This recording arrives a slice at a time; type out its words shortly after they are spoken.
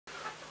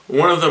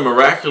One of the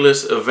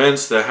miraculous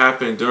events that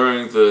happened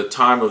during the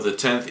time of the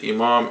 10th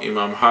Imam,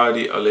 Imam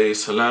Hadi alayhi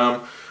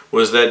salam,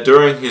 was that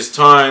during his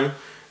time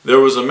there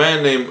was a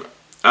man named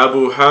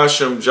Abu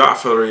Hashim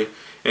Ja'fari,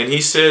 and he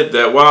said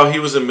that while he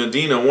was in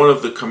Medina, one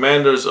of the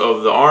commanders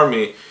of the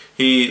army,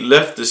 he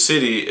left the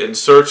city in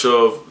search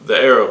of the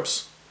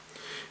Arabs.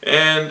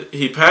 And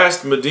he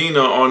passed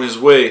Medina on his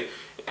way,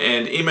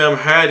 and Imam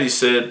Hadi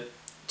said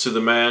to the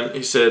man,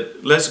 he said,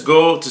 "Let's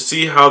go to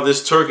see how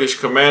this Turkish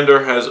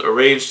commander has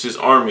arranged his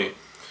army."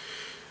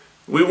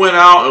 We went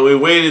out and we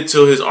waited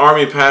till his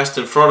army passed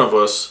in front of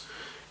us,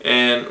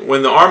 and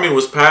when the army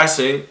was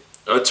passing,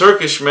 a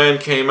Turkish man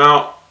came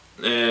out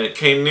and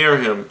came near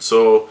him.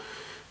 So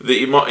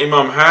the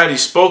Imam Hadi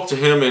spoke to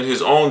him in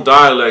his own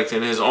dialect,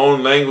 in his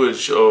own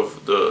language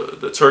of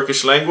the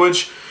Turkish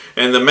language,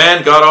 and the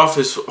man got off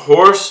his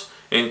horse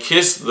and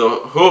kissed the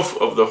hoof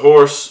of the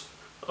horse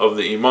of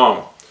the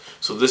Imam.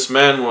 So this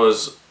man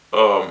was,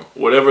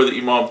 whatever the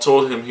Imam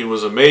told him, he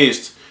was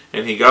amazed,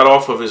 and he got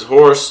off of his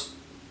horse.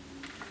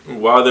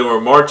 While they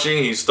were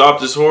marching, he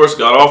stopped his horse,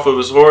 got off of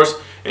his horse,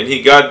 and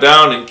he got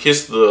down and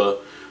kissed the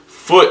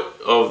foot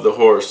of the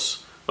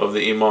horse of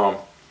the Imam.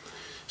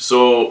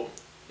 So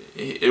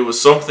it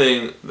was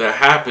something that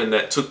happened,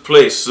 that took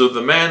place. So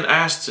the man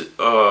asked,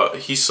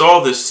 he saw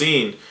this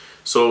scene,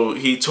 so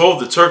he told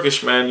the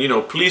Turkish man,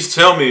 "Please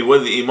tell me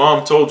what the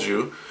Imam told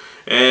you."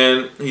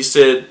 And he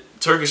said,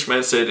 Turkish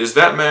man said, "Is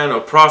that man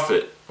a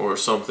prophet or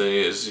something?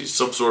 Is he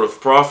some sort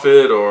of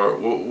prophet, or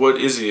what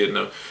is he?"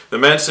 And the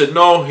man said,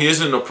 "No, he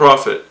isn't a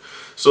prophet."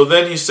 So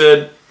then he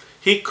said,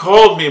 "He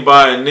called me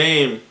by a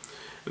name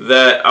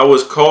that I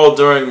was called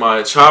during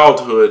my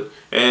childhood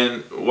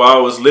and while I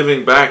was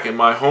living back in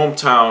my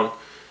hometown,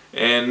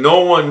 and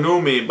no one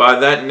knew me by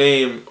that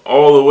name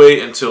all the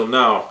way until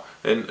now.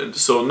 And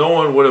so no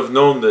one would have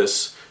known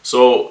this.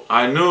 So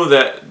I knew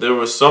that there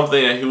was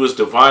something, that he was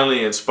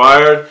divinely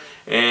inspired,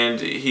 and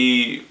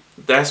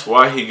that's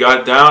why he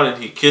got down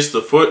and he kissed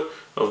the foot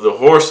of the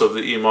horse of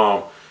the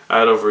Imam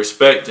out of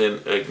respect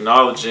and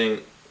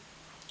acknowledging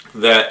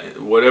that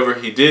whatever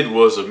he did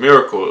was a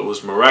miracle, it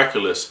was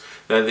miraculous,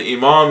 that the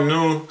Imam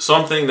knew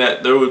something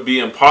that there would be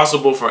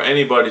impossible for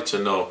anybody to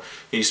know.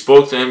 He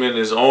spoke to him in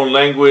his own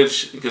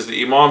language, because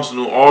the Imams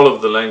knew all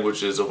of the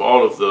languages of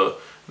all of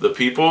the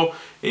people.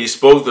 He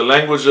spoke the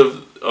language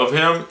of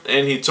him,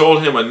 and he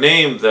told him a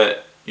name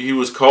that he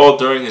was called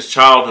during his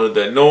childhood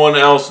that no one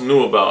else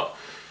knew about.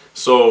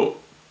 So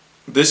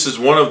this is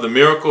one of the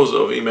miracles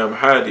of Imam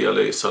Hadi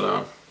alayhi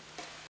salam.